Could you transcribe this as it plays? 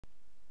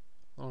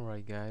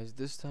Alright guys,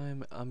 this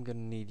time I'm gonna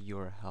need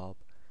your help.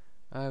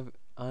 I'm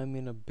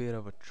in a bit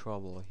of a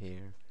trouble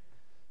here.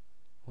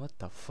 What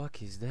the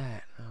fuck is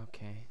that?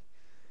 Okay.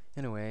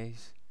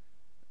 Anyways,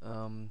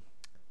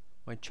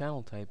 my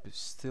channel type is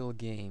still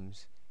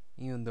games,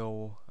 even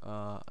though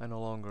I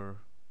no longer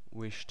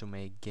wish to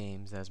make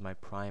games as my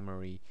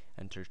primary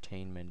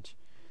entertainment.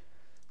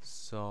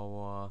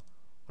 So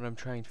what I'm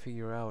trying to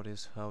figure out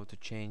is how to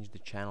change the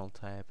channel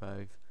type.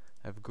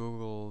 I've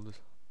googled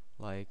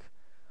like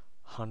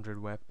 100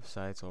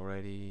 websites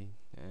already,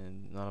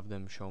 and none of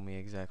them show me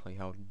exactly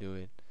how to do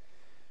it.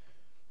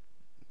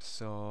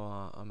 So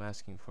I'm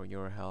asking for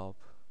your help.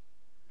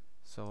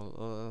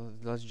 So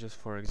let's just,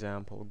 for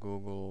example,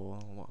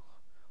 Google.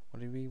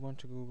 What do we want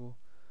to Google?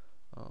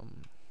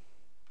 Um,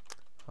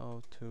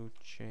 how to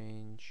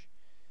change.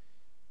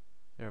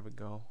 There we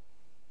go.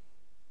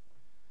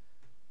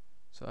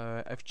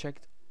 So I've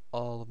checked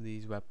all of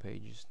these web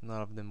pages.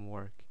 None of them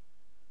work.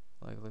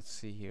 Like, let's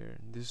see here.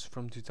 This is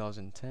from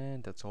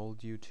 2010. That's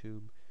old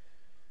YouTube.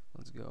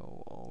 Let's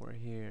go over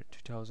here.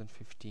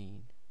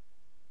 2015.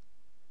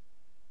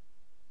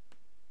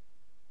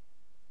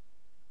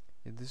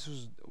 Yeah, this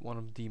was one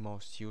of the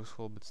most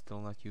useful, but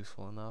still not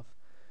useful enough.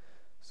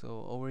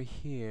 So over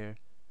here,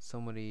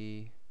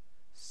 somebody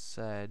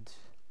said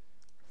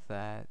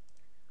that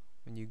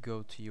when you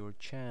go to your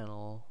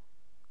channel,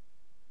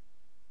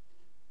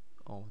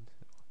 oh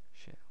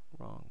shit,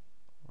 wrong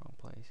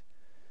place.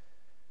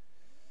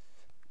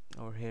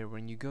 Over here,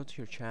 when you go to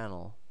your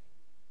channel,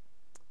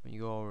 when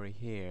you go over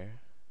here,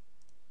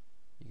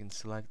 you can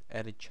select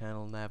edit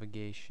channel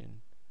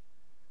navigation,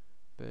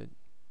 but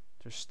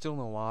there's still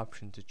no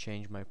option to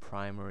change my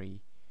primary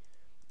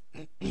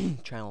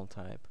channel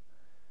type.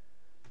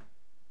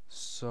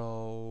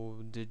 So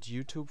did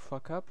YouTube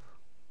fuck up?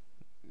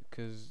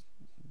 Because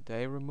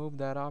they removed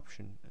that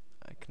option.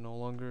 I can no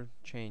longer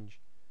change.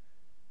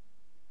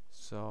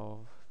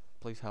 So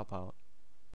please help out.